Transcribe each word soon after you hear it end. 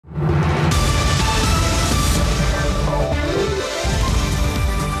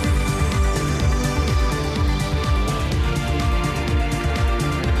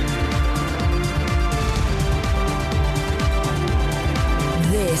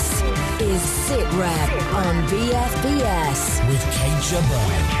This is SITREP on BFBS with Kate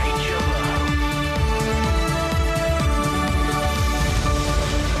Jabbar.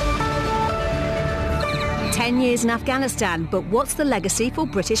 10 years in Afghanistan, but what's the legacy for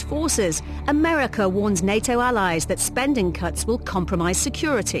British forces? America warns NATO allies that spending cuts will compromise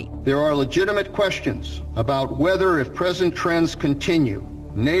security. There are legitimate questions about whether, if present trends continue,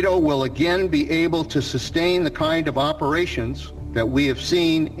 NATO will again be able to sustain the kind of operations that we have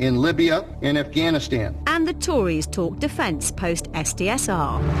seen in Libya and Afghanistan. And the Tories talk defence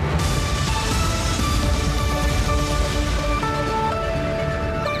post-SDSR.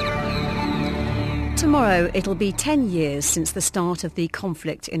 Tomorrow, it'll be 10 years since the start of the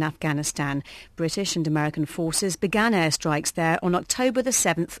conflict in Afghanistan. British and American forces began airstrikes there on October the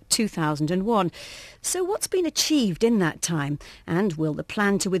 7th, 2001. So what's been achieved in that time? And will the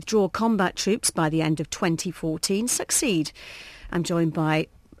plan to withdraw combat troops by the end of 2014 succeed? I'm joined by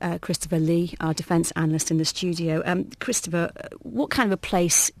Christopher Lee, our defence analyst in the studio. Christopher, what kind of a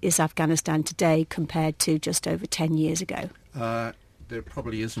place is Afghanistan today compared to just over 10 years ago? There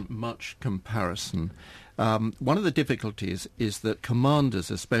probably isn't much comparison. One of the difficulties is that commanders,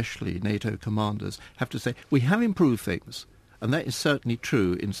 especially NATO commanders, have to say, we have improved things, and that is certainly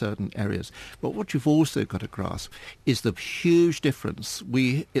true in certain areas. But what you've also got to grasp is the huge difference,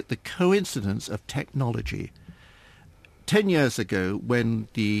 the coincidence of technology. 10 years ago, in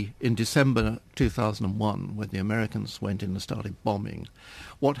December 2001, when the Americans went in and started bombing,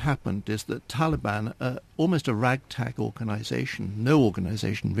 what happened is that Taliban, almost a ragtag organisation, no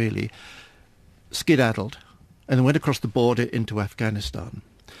organisation really, skedaddled and then went across the border into Afghanistan.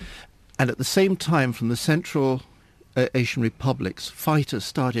 And at the same time, from the Central Asian republics, fighters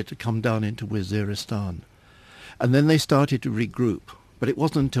started to come down into Waziristan. And then they started to regroup. But it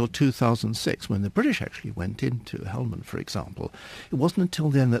wasn't until 2006, when the British actually went into Helmand, for example, it wasn't until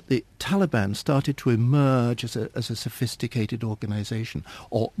then that the Taliban started to emerge as a sophisticated organisation,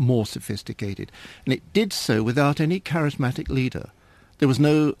 or more sophisticated. And it did so without any charismatic leader. There was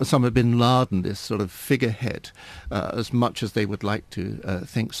no Osama bin Laden, this sort of figurehead, as much as they would like to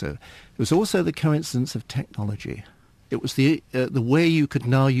think so. It was also the coincidence of technology. It was the way you could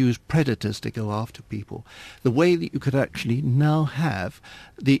now use predators to go after people, the way that you could actually now have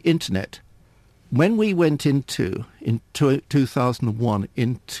the internet. When we went in 2001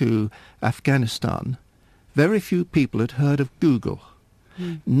 into Afghanistan, very few people had heard of Google.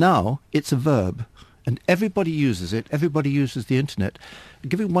 Now it's a verb, and everybody uses it. Everybody uses the internet. I'll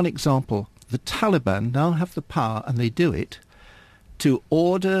give you one example. The Taliban now have the power, and they do it, to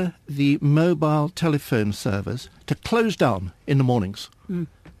order the mobile telephone servers to close down in the mornings. And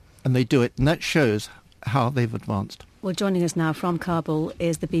they do it, and that shows how they've advanced. Well, joining us now from Kabul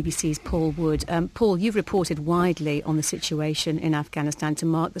is the BBC's Paul Wood. Paul, you've reported widely on the situation in Afghanistan to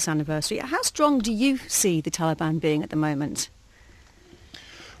mark this anniversary. How strong do you see the Taliban being at the moment?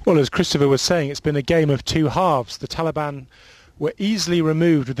 Well, as Christopher was saying, it's been a game of two halves. The Taliban were easily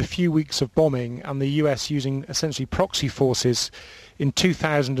removed with a few weeks of bombing, and the US using essentially proxy forces in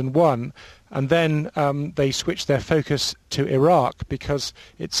 2001, and then they switched their focus to Iraq because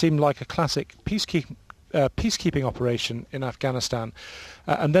it seemed like a classic peacekeeping operation in Afghanistan.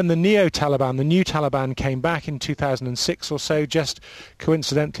 And then the neo-Taliban, the new Taliban, came back in 2006 or so, just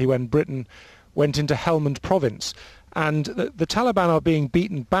coincidentally when Britain went into Helmand province. And the Taliban are being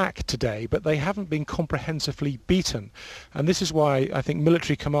beaten back today, but they haven't been comprehensively beaten. And this is why I think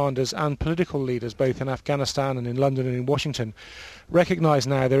military commanders and political leaders, both in Afghanistan and in London and in Washington, recognise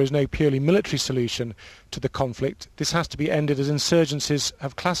now there is no purely military solution to the conflict. This has to be ended, as insurgencies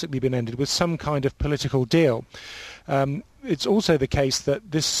have classically been ended, with some kind of political deal. It's also the case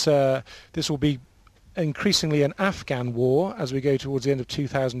that this will be increasingly an Afghan war as we go towards the end of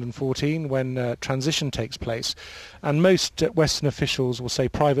 2014 when transition takes place. And most Western officials will say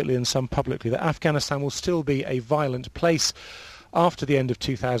privately and some publicly that Afghanistan will still be a violent place after the end of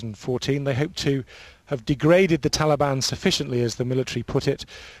 2014. They hope to have degraded the Taliban sufficiently, as the military put it,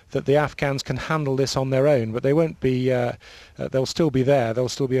 that the Afghans can handle this on their own. But they won't be, they'll still be there. There'll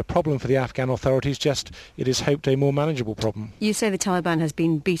still be a problem for the Afghan authorities, just it is hoped a more manageable problem. You say the Taliban has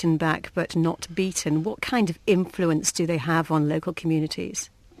been beaten back but not beaten. What kind of influence do they have on local communities?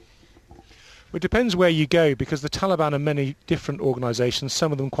 Well, it depends where you go, because the Taliban are many different organisations,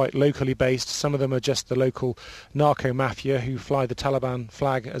 some of them quite locally based, some of them are just the local narco-mafia who fly the Taliban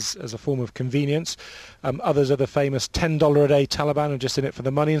flag as a form of convenience. Others are the famous $10 a day Taliban who are just in it for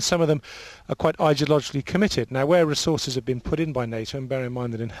the money, and some of them are quite ideologically committed. Now, where resources have been put in by NATO, and bear in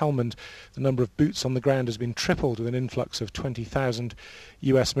mind that in Helmand the number of boots on the ground has been tripled with an influx of 20,000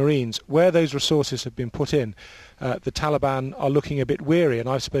 US Marines, where those resources have been put in, the Taliban are looking a bit weary, and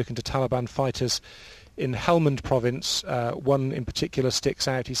I've spoken to Taliban fighters in Helmand province. One in particular sticks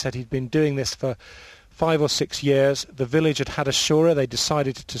out. He said he'd been doing this for 5 or 6 years. The village had a shura. They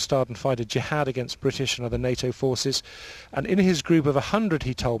decided to start and fight a jihad against British and other NATO forces. And in his group of 100,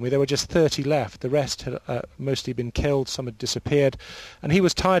 he told me, there were just 30 left. The rest had mostly been killed. Some had disappeared. And he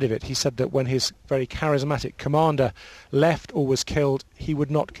was tired of it. He said that when his very charismatic commander left or was killed, he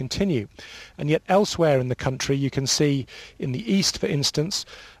would not continue. And yet elsewhere in the country, you can see in the east, for instance,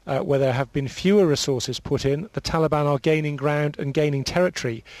 where there have been fewer resources put in, the Taliban are gaining ground and gaining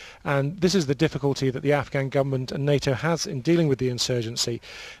territory. And this is the difficulty that the Afghan government and NATO has in dealing with the insurgency.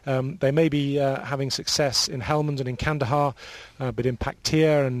 They may be having success in Helmand and in Kandahar, but in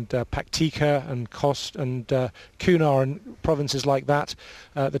Paktia and Paktika and Khost and Kunar and provinces like that,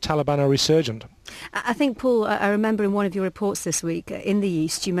 the Taliban are resurgent. I think, Paul, I remember in one of your reports this week, in the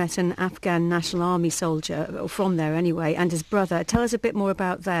East, you met an Afghan National Army soldier, from there anyway, and his brother. Tell us a bit more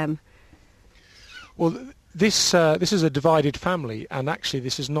about them. Well, this is a divided family, and actually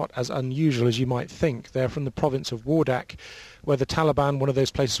this is not as unusual as you might think. They're from the province of Wardak, where the Taliban, one of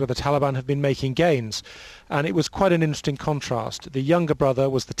those places where the Taliban have been making gains. And it was quite an interesting contrast. The younger brother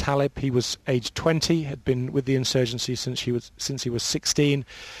was the Talib. He was aged 20, had been with the insurgency since he was 16.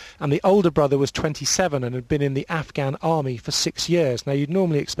 And the older brother was 27 and had been in the Afghan army for 6 years. Now, you'd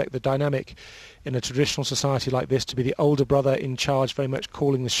normally expect the dynamic in a traditional society like this to be the older brother in charge, very much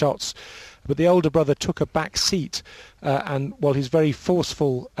calling the shots. But the older brother took a back seat, and while his very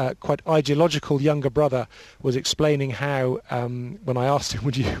forceful, quite ideological younger brother was explaining how, when I asked him,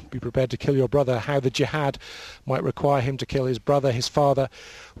 would you be prepared to kill your brother, how the jihad might require him to kill his brother, his father,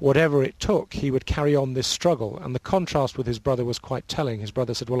 whatever it took, he would carry on this struggle. And the contrast with his brother was quite telling. His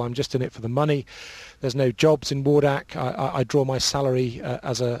brother said, well, I'm just in it for the money. There's no jobs in Wardak. I draw my salary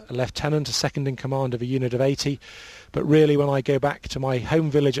as a lieutenant, a second in command of a unit of 80. But really, when I go back to my home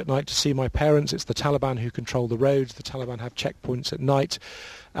village at night to see my parents, it's the Taliban who control the roads. The Taliban have checkpoints at night.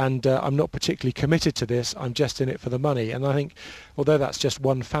 And I'm not particularly committed to this. I'm just in it for the money. And I think, although that's just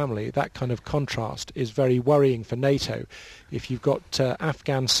one family, that kind of contrast is very worrying for NATO. If you've got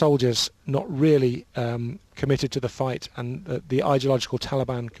Afghan soldiers not really committed to the fight, and the ideological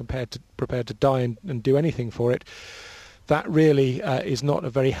Taliban prepared to die and do anything for it, that really is not a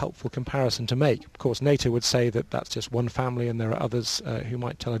very helpful comparison to make. Of course, NATO would say that that's just one family and there are others who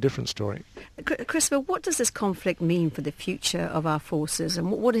might tell a different story. Christopher, what does this conflict mean for the future of our forces, and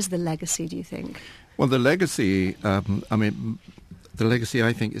what is the legacy, do you think? Well, the legacy, I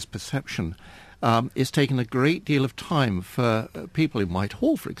think, is perception. It's taken a great deal of time for people in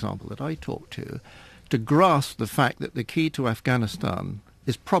Whitehall, for example, that I talk to grasp the fact that the key to Afghanistan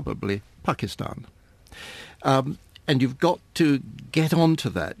is probably Pakistan. And you've got to get onto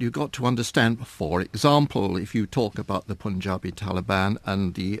that. You've got to understand, for example, if you talk about the Punjabi Taliban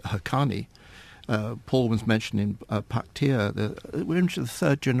and the Haqqani, Paul was mentioning Paktia, we're into the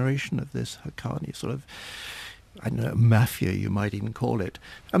third generation of this Haqqani sort of, I don't know, mafia, you might even call it.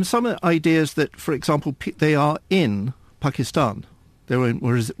 Some ideas that, for example, they are in Pakistan. They were in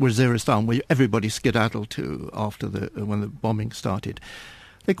Waziristan, where everybody skedaddled to after when the bombing started.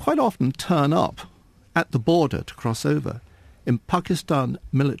 They quite often turn up at the border to cross over in Pakistan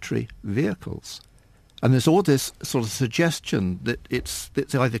military vehicles. And there's all this sort of suggestion that it's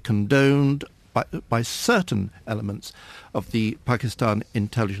either condoned by certain elements of the Pakistan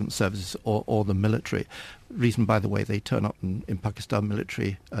intelligence services or the military. Reason, by the way, they turn up in Pakistan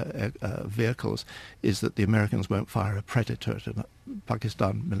military vehicles is that the Americans won't fire a Predator at a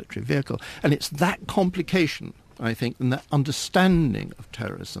Pakistan military vehicle. And it's that complication, I think, and that understanding of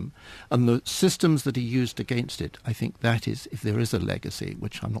terrorism and the systems that are used against it, I think that is, if there is a legacy,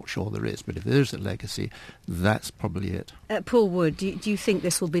 which I'm not sure there is, but if there is a legacy, that's probably it. Paul Wood, do you think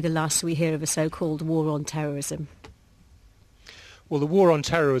this will be the last we hear of a so-called war on terrorism? Well, the war on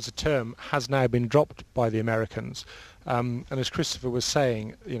terror as a term has now been dropped by the Americans. And as Christopher was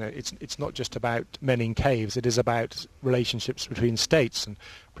saying, it's not just about men in caves. It is about relationships between states. And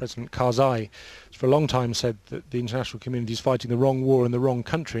President Karzai has for a long time said that the international community is fighting the wrong war in the wrong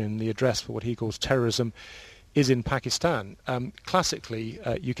country, and the address for what he calls terrorism is in Pakistan. Classically,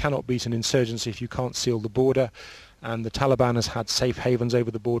 you cannot beat an insurgency if you can't seal the border. And the Taliban has had safe havens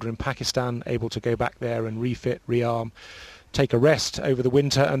over the border in Pakistan, able to go back there and refit, rearm, take a rest over the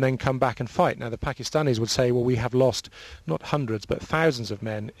winter and then come back and fight. Now, the Pakistanis would say, well, we have lost not hundreds but thousands of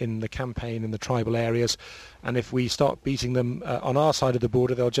men in the campaign in the tribal areas, and if we start beating them on our side of the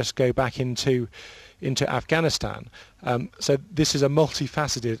border, they'll just go back into into Afghanistan. So this is a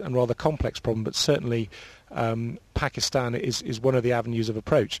multifaceted and rather complex problem, but certainly Pakistan is one of the avenues of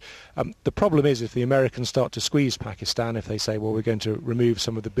approach. The problem is if the Americans start to squeeze Pakistan, if they say, well, we're going to remove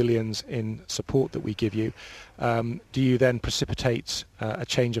some of the billions in support that we give you, do you then precipitate a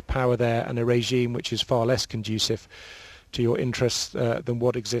change of power there and a regime which is far less conducive to your interests than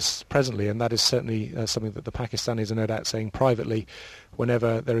what exists presently? And that is certainly something that the Pakistanis are no doubt saying privately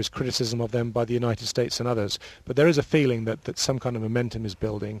whenever there is criticism of them by the United States and others. But there is a feeling that some kind of momentum is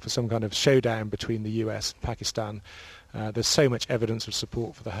building for some kind of showdown between the US and Pakistan. There's so much evidence of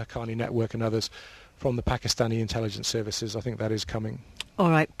support for the Haqqani network and others from the Pakistani intelligence services. I think that is coming.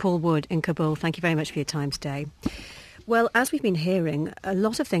 All right, Paul Wood in Kabul, thank you very much for your time today. Well, as we've been hearing, a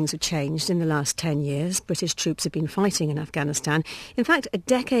lot of things have changed in the last 10 years. British troops have been fighting in Afghanistan. In fact, a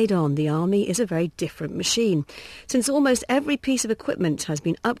decade on, the army is a very different machine, since almost every piece of equipment has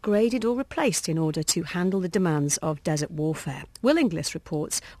been upgraded or replaced in order to handle the demands of desert warfare. Will Inglis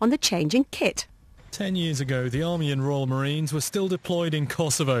reports on the change in kit. 10 years ago, the Army and Royal Marines were still deployed in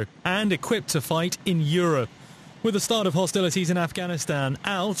Kosovo and equipped to fight in Europe. With the start of hostilities in Afghanistan,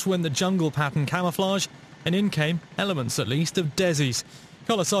 out went the jungle pattern camouflage, and in came elements, at least, of DESIs.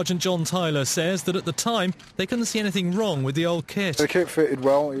 Colour Sergeant John Tyler says that at the time they couldn't see anything wrong with the old kit. The kit fitted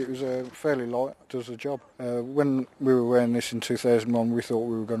well, it was fairly light, does the job. When we were wearing this in 2001, we thought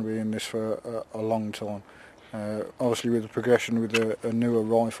we were going to be in this for a long time. Obviously with the progression with a newer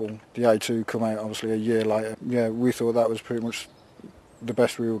rifle, the A2 come out obviously a year later. Yeah, we thought that was pretty much the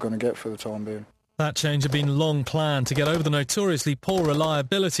best we were going to get for the time being. That change had been long planned to get over the notoriously poor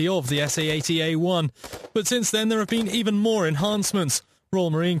reliability of the SA-80A1. But since then there have been even more enhancements.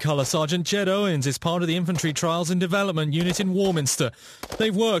 Royal Marine Colour Sergeant Jed Owens is part of the Infantry Trials and Development Unit in Warminster.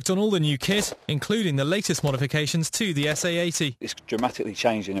 They've worked on all the new kit, including the latest modifications to the SA-80. It's dramatically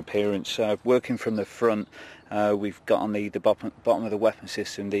changed in appearance. Working from the front, we've got on the bottom of the weapon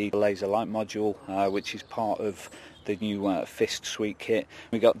system the laser light module, which is part of the new Fisk Suite kit.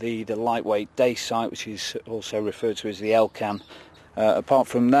 We got the lightweight day sight, which is also referred to as the LCAM. Apart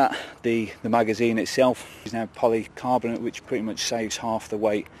from that, the magazine itself is now polycarbonate, which pretty much saves half the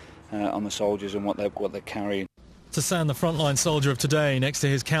weight on the soldiers and what they're carrying. To stand the frontline soldier of today next to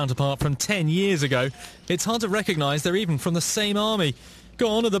his counterpart from 10 years ago, it's hard to recognise they're even from the same army.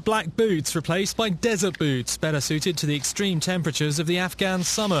 Gone are the black boots, replaced by desert boots, better suited to the extreme temperatures of the Afghan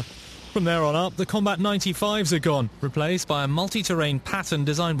summer. From there on up, the Combat 95s are gone, replaced by a multi-terrain pattern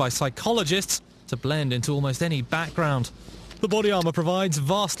designed by psychologists to blend into almost any background. The body armour provides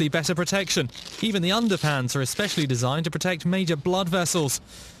vastly better protection. Even the underpants are especially designed to protect major blood vessels.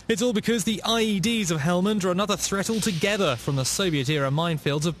 It's all because the IEDs of Helmand are another threat altogether from the Soviet-era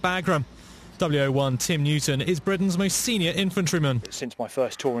minefields of Bagram. WO1 Tim Newton is Britain's most senior infantryman. Since my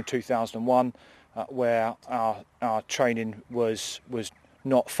first tour in 2001, where our training was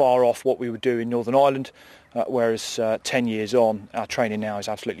not far off what we would do in Northern Ireland, whereas 10 years on, our training now is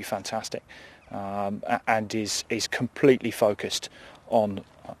absolutely fantastic and is completely focused on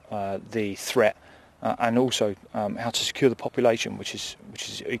the threat and also how to secure the population, which is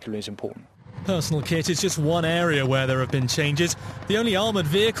equally as important. Personal kit is just one area where there have been changes. The only armoured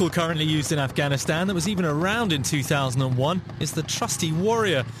vehicle currently used in Afghanistan that was even around in 2001 is the trusty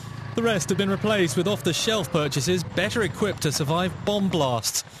Warrior. The rest have been replaced with off-the-shelf purchases better equipped to survive bomb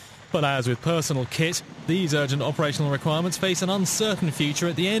blasts. But as with personal kit, these urgent operational requirements face an uncertain future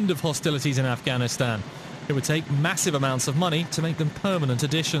at the end of hostilities in Afghanistan. It would take massive amounts of money to make them permanent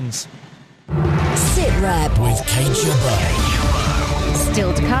additions. Sit Rep with Kate Jabbar.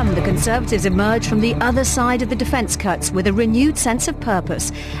 Still to come, the Conservatives emerge from the other side of the defence cuts with a renewed sense of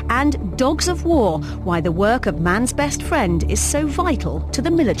purpose. And Dogs of War, why the work of man's best friend is so vital to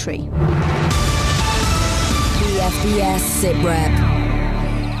the military. BFBS Sit Rep.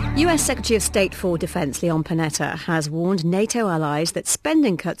 US Secretary of State for Defence Leon Panetta has warned NATO allies that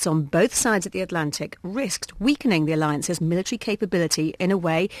spending cuts on both sides of the Atlantic risked weakening the alliance's military capability in a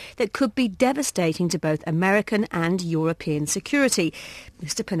way that could be devastating to both American and European security.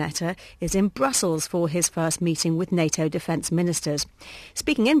 Mr. Panetta is in Brussels for his first meeting with NATO defence ministers.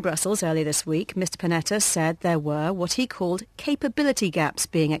 Speaking in Brussels earlier this week, Mr. Panetta said there were what he called capability gaps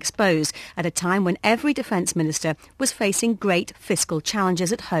being exposed at a time when every defence minister was facing great fiscal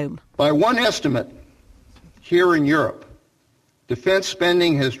challenges at home. By one estimate, here in Europe, defense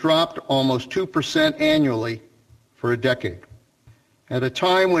spending has dropped almost 2% annually for a decade. At a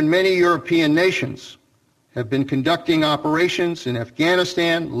time when many European nations have been conducting operations in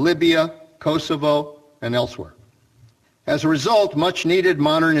Afghanistan, Libya, Kosovo, and elsewhere. As a result, much-needed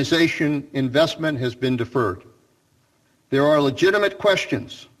modernization investment has been deferred. There are legitimate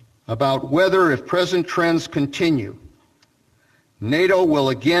questions about whether, if present trends continue, NATO will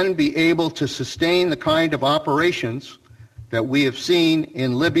again be able to sustain the kind of operations that we have seen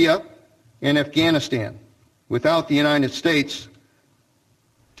in Libya and Afghanistan without the United States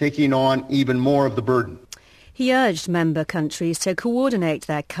taking on even more of the burden. He urged member countries to coordinate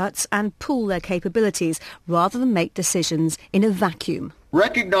their cuts and pool their capabilities rather than make decisions in a vacuum.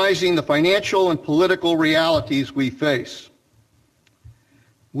 Recognizing the financial and political realities we face,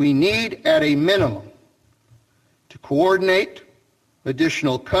 we need, at a minimum, to coordinate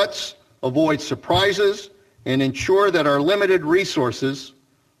additional cuts, avoid surprises, and ensure that our limited resources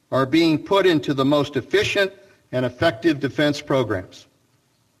are being put into the most efficient and effective defense programs.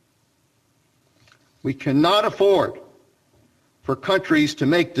 We cannot afford for countries to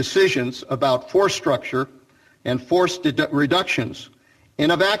make decisions about force structure and force reductions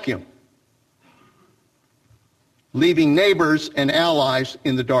in a vacuum, leaving neighbors and allies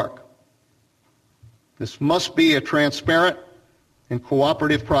in the dark. This must be a transparent and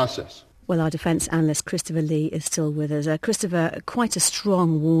cooperative process. Well, our defence analyst Christopher Lee is still with us. Christopher, quite a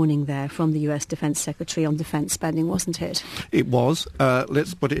strong warning there from the US Defence Secretary on defence spending, wasn't it? It was.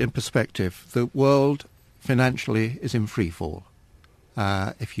 Let's put it in perspective. The world financially is in free fall.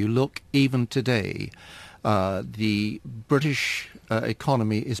 If you look even today, the British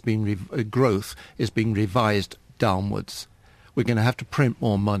economy is being growth is being revised downwards. We're going to have to print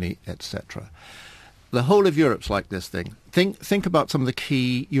more money, etc. The whole of Europe's like this thing. Think about some of the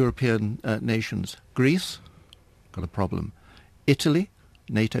key European nations. Greece, got a problem. Italy,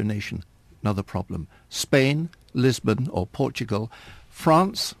 NATO nation, another problem. Spain, Lisbon or Portugal.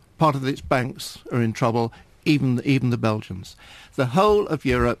 France, part of its banks are in trouble, even the Belgians. The whole of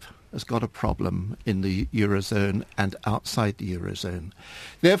Europe has got a problem in the Eurozone and outside the Eurozone.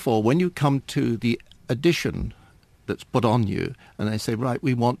 Therefore, when you come to the addition that's put on you, and they say, right,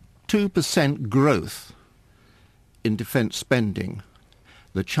 we want 2% growth in defence spending,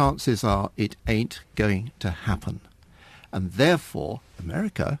 the chances are it ain't going to happen. And therefore,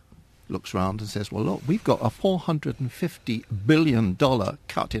 America looks round and says, well, look, we've got a $450 billion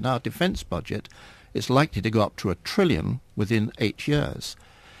cut in our defence budget. It's likely to go up to $1 trillion within 8 years.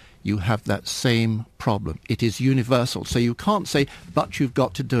 You have that same problem. It is universal. So you can't say, but you've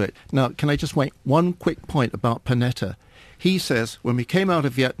got to do it. Now, can I just make one quick point about Panetta? He says, when we came out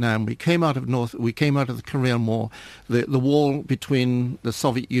of Vietnam, we came out of the Korean War, the wall between the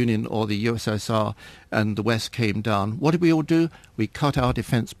Soviet Union or the USSR and the West came down. What did we all do? We cut our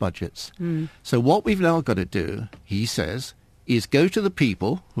defense budgets. So what we've now got to do, he says, is go to the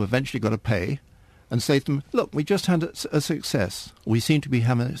people who eventually got to pay and say to them, look, we just had a success. We seem to be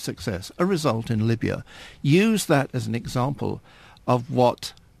having a success, a result in Libya. Use that as an example of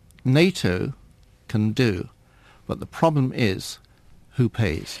what NATO can do. But the problem is, who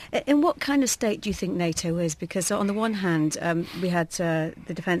pays? In what kind of state do you think NATO is? Because on the one hand, we had the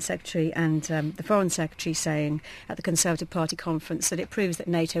Defence Secretary and the Foreign Secretary saying at the Conservative Party conference that it proves that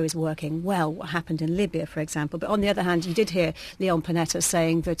NATO is working well, what happened in Libya, for example. But on the other hand, you did hear Leon Panetta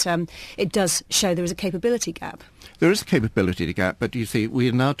saying that it does show there is a capability gap. There is a capability gap, but you see, we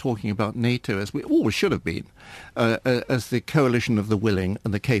are now talking about NATO, as we always should have been, as the coalition of the willing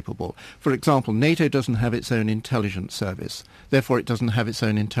and the capable. For example, NATO doesn't have its own intelligence service. Therefore, it doesn't have its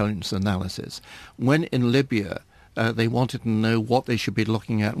own intelligence analysis. When in Libya, they wanted to know what they should be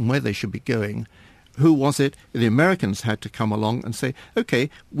looking at and where they should be going, who was it? The Americans had to come along and say, OK,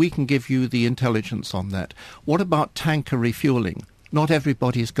 we can give you the intelligence on that. What about tanker refueling? Not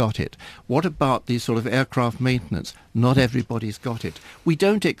everybody's got it. What about the sort of aircraft maintenance? Not everybody's got it. We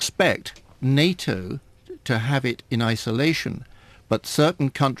don't expect NATO to have it in isolation, but certain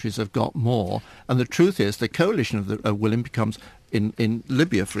countries have got more. And the truth is the coalition of the willing becomes, in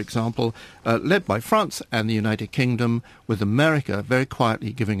Libya, for example, led by France and the United Kingdom, with America very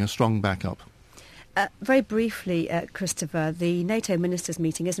quietly giving a strong backup. Very briefly, Christopher, the NATO ministers'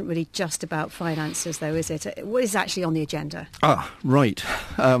 meeting isn't really just about finances, though, is it? What is actually on the agenda? Right.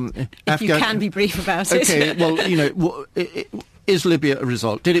 If you can be brief about it. Okay, well, you know, is Libya a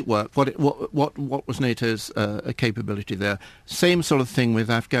result? Did it work? What was NATO's capability there? Same sort of thing with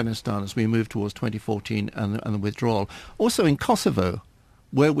Afghanistan as we move towards 2014 and the withdrawal. Also in Kosovo,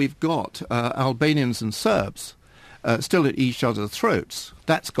 where we've got Albanians and Serbs still at each other's throats.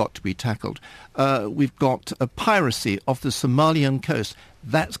 That's got to be tackled. We've got a piracy off the Somalian coast.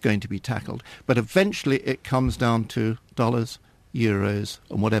 That's going to be tackled. But eventually it comes down to dollars, euros,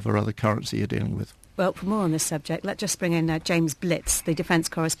 and whatever other currency you're dealing with. Well, for more on this subject, let's just bring in James Blitz, the defence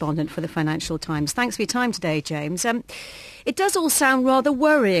correspondent for the Financial Times. Thanks for your time today, James. It does all sound rather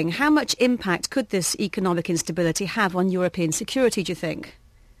worrying. How much impact could this economic instability have on European security, do you think?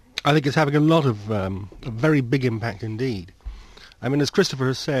 I think it's having a lot of a very big impact indeed. I mean, as Christopher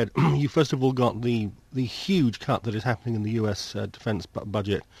has said, you first of all got the huge cut that is happening in the US defence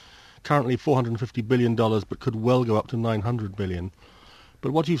budget, currently $450 billion, but could well go up to $900 billion.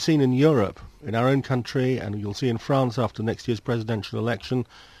 But what you've seen in Europe, in our own country, and you'll see in France after next year's presidential election,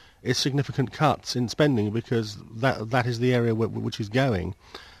 is significant cuts in spending, because that is the area which is going.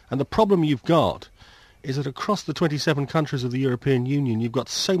 And the problem you've got is that across the 27 countries of the European Union, you've got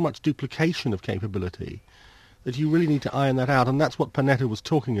so much duplication of capability that you really need to iron that out. And that's what Panetta was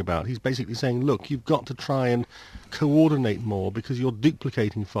talking about. He's basically saying, look, you've got to try and coordinate more, because you're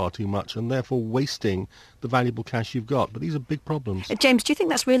duplicating far too much and therefore wasting the valuable cash you've got. But these are big problems. James, do you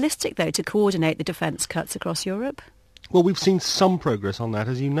think that's realistic, though, to coordinate the defence cuts across Europe? Well, we've seen some progress on that.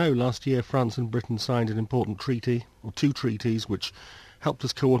 As you know, last year France and Britain signed an important treaty, or two treaties, which helped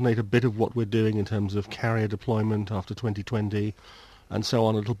us coordinate a bit of what we're doing in terms of carrier deployment after 2020 and so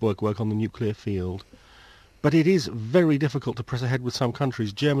on, a little work on the nuclear field. But it is very difficult to press ahead with some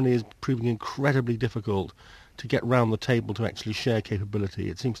countries. Germany is proving incredibly difficult to get round the table to actually share capability.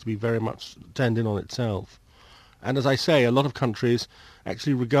 It seems to be very much turned in on itself. And as I say, a lot of countries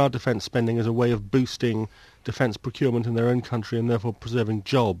actually regard defence spending as a way of boosting defence procurement in their own country and therefore preserving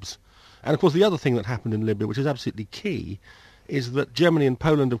jobs. And of course the other thing that happened in Libya, which is absolutely key, is that Germany and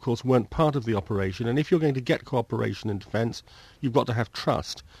Poland, of course, weren't part of the operation. And if you're going to get cooperation in defence, you've got to have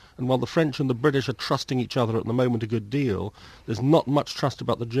trust. And while the French and the British are trusting each other at the moment a good deal, there's not much trust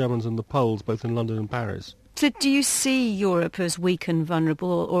about the Germans and the Poles, both in London and Paris. So do you see Europe as weak and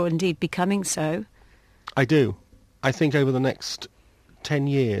vulnerable, or indeed becoming so? I do. I think over the next 10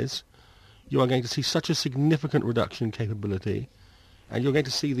 years, you are going to see such a significant reduction in capability, and you're going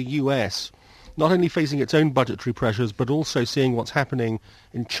to see the US not only facing its own budgetary pressures, but also seeing what's happening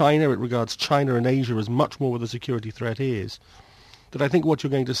in China. It regards China and Asia as much more where the security threat is. That I think what you're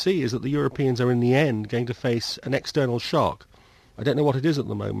going to see is that the Europeans are in the end going to face an external shock. I don't know what it is at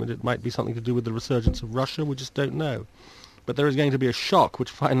the moment. It might be something to do with the resurgence of Russia. We just don't know. But there is going to be a shock which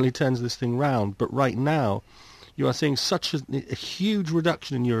finally turns this thing round. But right now, you are seeing such a huge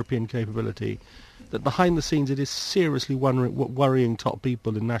reduction in European capability that behind the scenes it is seriously worrying top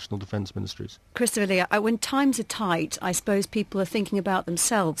people in national defence ministries. Christopher Lee, when times are tight, I suppose people are thinking about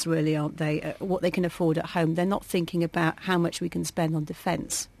themselves, really, aren't they? What they can afford at home. They're not thinking about how much we can spend on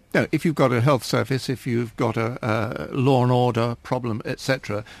defence. No, if you've got a health service, if you've got a law and order problem,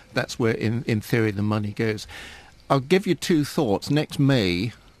 etc., that's where, in theory, the money goes. I'll give you two thoughts. Next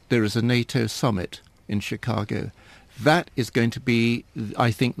May, there is a NATO summit in Chicago. That is going to be, I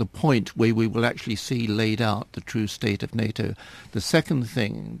think, the point where we will actually see laid out the true state of NATO. The second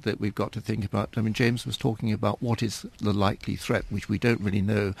thing that we've got to think about, I mean, James was talking about what is the likely threat, which we don't really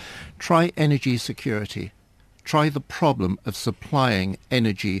know. Try energy security. Try the problem of supplying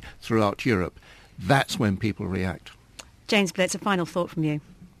energy throughout Europe. That's when people react. James Blitz, a final thought from you.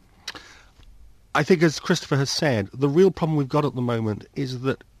 I think, as Christopher has said, the real problem we've got at the moment is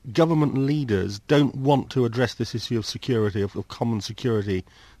that government leaders don't want to address this issue of security, of common security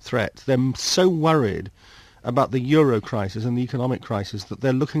threats. They're so worried about the euro crisis and the economic crisis that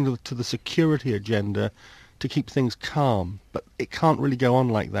they're looking to the security agenda to keep things calm. But it can't really go on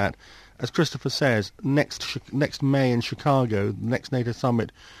like that. As Christopher says, next May in Chicago, the next NATO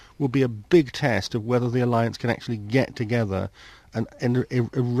summit, will be a big test of whether the alliance can actually get together and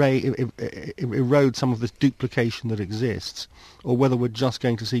erode some of this duplication that exists, or whether we're just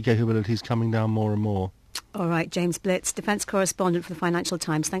going to see capabilities coming down more and more. All right, James Blitz, defence correspondent for the Financial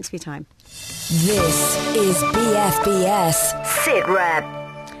Times. Thanks for your time. This is BFBS SITREP.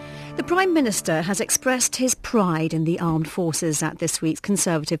 The Prime Minister has expressed his pride in the armed forces at this week's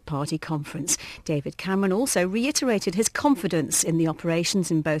Conservative Party conference. David Cameron also reiterated his confidence in the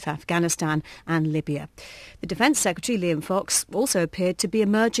operations in both Afghanistan and Libya. The Defence Secretary, Liam Fox, also appeared to be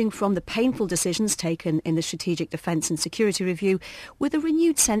emerging from the painful decisions taken in the Strategic Defence and Security Review with a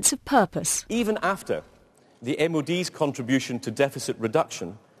renewed sense of purpose. Even after the MOD's contribution to deficit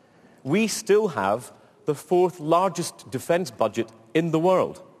reduction, we still have the fourth largest defence budget in the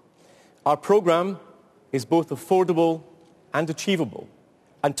world. Our programme is both affordable and achievable,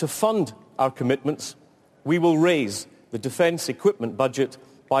 and to fund our commitments, we will raise the defence equipment budget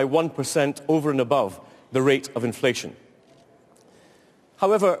by 1% over and above the rate of inflation.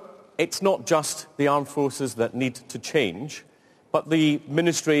 However, it's not just the armed forces that need to change, but the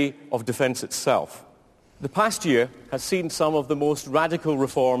Ministry of Defence itself. The past year has seen some of the most radical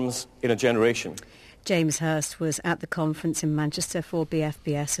reforms in a generation. James Hurst was at the conference in Manchester for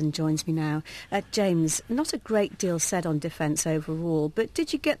BFBS and joins me now. James, not a great deal said on defence overall, but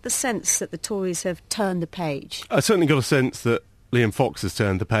did you get the sense that the Tories have turned the page? I certainly got a sense that Liam Fox has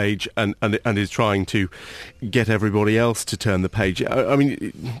turned the page and is trying to get everybody else to turn the page. I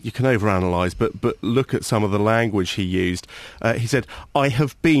mean, you can overanalyse, but look at some of the language he used. He said, "I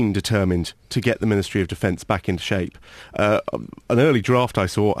have been determined to get the Ministry of Defence back into shape." An early draft I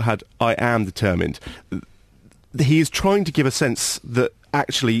saw had, "I am determined." He is trying to give a sense that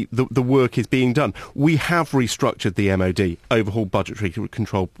actually the work is being done. We have restructured the MOD, overhauled budgetary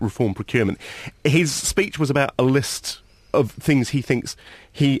control, reform procurement. His speech was about a list of things he thinks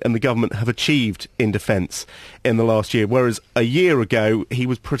he and the government have achieved in defence in the last year, whereas a year ago he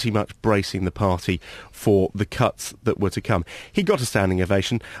was pretty much bracing the party for the cuts that were to come. He got a standing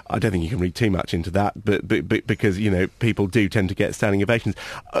ovation. I don't think you can read too much into that, but because, you know, people do tend to get standing ovations.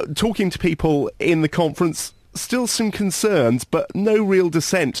 Talking to people in the conference, still some concerns, but no real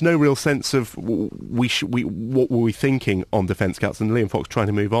dissent, no real sense of what were we thinking on defence cuts, and Liam Fox trying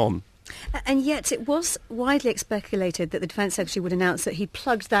to move on. And yet it was widely speculated that the Defence Secretary would announce that he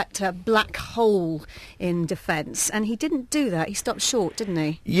plugged that black hole in defence, and he didn't do that. He stopped short, didn't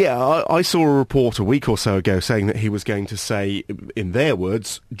he? Yeah, I saw a report a week or so ago saying that he was going to say, in their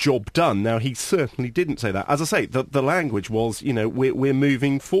words, "job done." Now, he certainly didn't say that. As I say, the language was, you know, we're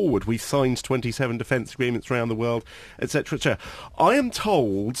moving forward. We've signed 27 defence agreements around the world, etc., etc. I am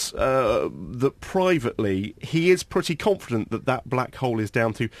told that privately he is pretty confident that that black hole is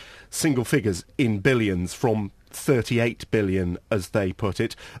down to single figures in billions from 38 billion, as they put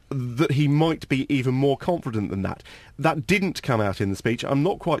it, that he might be even more confident than that. That didn't come out in the speech. I'm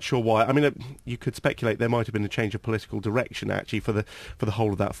not quite sure why. I mean, you could speculate there might have been a change of political direction, actually, for the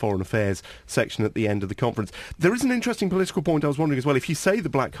whole of that foreign affairs section at the end of the conference. There is an interesting political point I was wondering as well. If you say the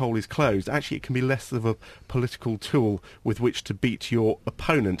black hole is closed, actually it can be less of a political tool with which to beat your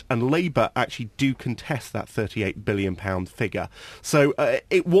opponent, and Labour actually do contest that £38 billion figure. So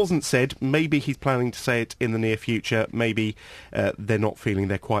it wasn't said. Maybe he's planning to say it in the near future. Maybe they're not feeling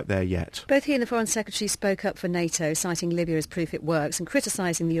they're quite there yet. Both he and the Foreign Secretary spoke up for NATO, citing Libya as proof it works and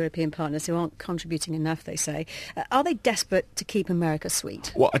criticising the European partners who aren't contributing enough, they say. Are they desperate to keep America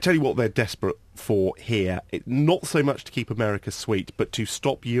sweet? Well, I tell you what they're desperate for here. Not so much to keep America sweet, but to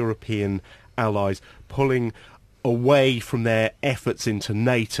stop European allies pulling away from their efforts into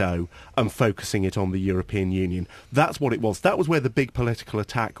NATO and focusing it on the European Union. That's what it was. That was where the big political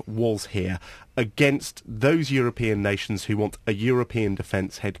attack was here, against those European nations who want a European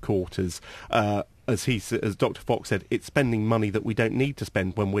defence headquarters. As Dr. Fox said, it's spending money that we don't need to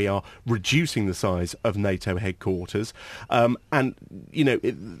spend when we are reducing the size of NATO headquarters. And, you know,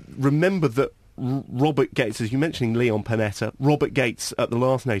 remember that Robert Gates, as you mentioned, Leon Panetta, Robert Gates at the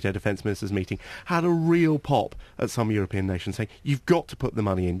last NATO Defence Ministers meeting had a real pop at some European nations saying, you've got to put the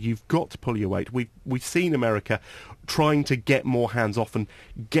money in, you've got to pull your weight. We've seen America trying to get more hands off and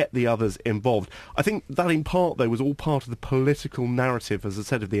get the others involved. I think that in part, though, was all part of the political narrative, as I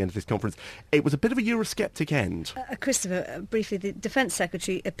said, at the end of this conference. It was a bit of a Eurosceptic end. Christopher, briefly, the Defence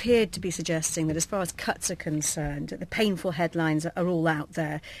Secretary appeared to be suggesting that as far as cuts are concerned, the painful headlines are all out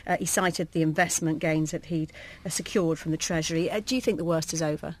there. He cited the investment gains that he'd secured from the Treasury. Do you think the worst is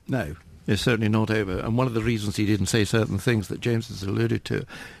over? No. It's certainly not over. And one of the reasons he didn't say certain things that James has alluded to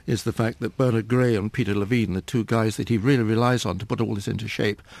is the fact that Bernard Gray and Peter Levine, the two guys that he really relies on to put all this into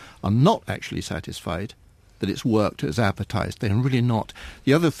shape, are not actually satisfied that it's worked as advertised. They're really not.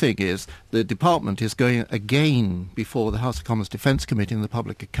 The other thing is the department is going again before the House of Commons Defence Committee and the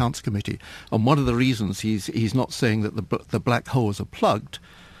Public Accounts Committee. And one of the reasons he's not saying that the black holes are plugged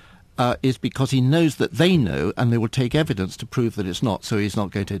is because he knows that they know, and they will take evidence to prove that it's not, so he's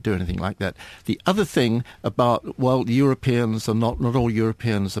not going to do anything like that. The other thing about, well, the Europeans are not all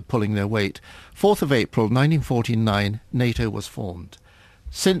Europeans are pulling their weight. 4th of April, 1949, NATO was formed.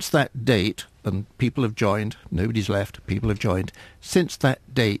 Since that date, and people have joined, nobody's left, people have joined, since that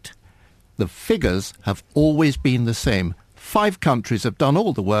date, the figures have always been the same. 5 countries have done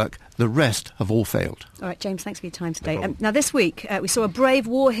all the work, the rest have all failed. All right, James, thanks for your time today. Now, this week, we saw a brave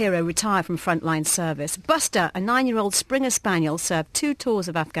war hero retire from frontline service. Buster, a 9-year-old Springer Spaniel, served 2 tours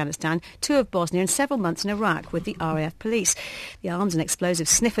of Afghanistan, 2 of Bosnia and several months in Iraq with the RAF police. The arms and explosive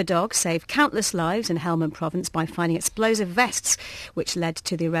sniffer dog saved countless lives in Helmand province by finding explosive vests, which led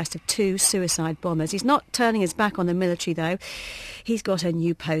to the arrest of 2 suicide bombers. He's not turning his back on the military, though. He's got a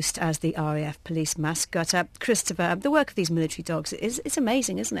new post as the RAF police mascot. Christopher, the work of these military dogs is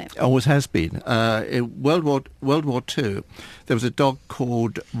amazing, isn't it? Always has been. In World War II, there was a dog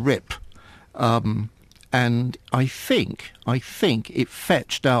called Rip, and I think it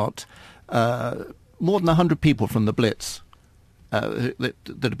fetched out more than 100 people from the Blitz that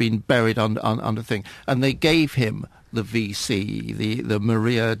had been buried under thing, and they gave him the VC, the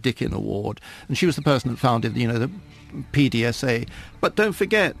Maria Dickin Award, and she was the person that founded, PDSA. But don't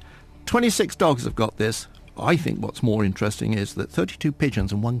forget, 26 dogs have got this. I think what's more interesting is that 32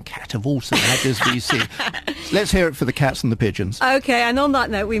 pigeons and 1 cat have also had this VC. Let's hear it for the cats and the pigeons. OK, and on that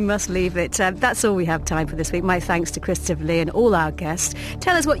note, we must leave it. That's all we have time for this week. My thanks to Christopher Lee and all our guests.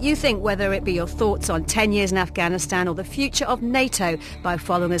 Tell us what you think, whether it be your thoughts on 10 years in Afghanistan or the future of NATO, by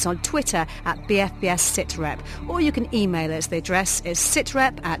following us on Twitter at BFBS-SITREP. Or you can email us. The address is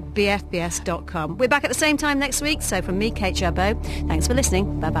sitrep@bfbs.com. We're back at the same time next week. So from me, Kate Jabot, thanks for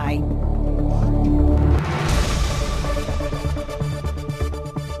listening. Bye-bye.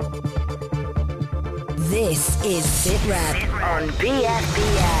 This is SITREP on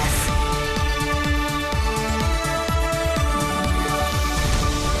BFBS.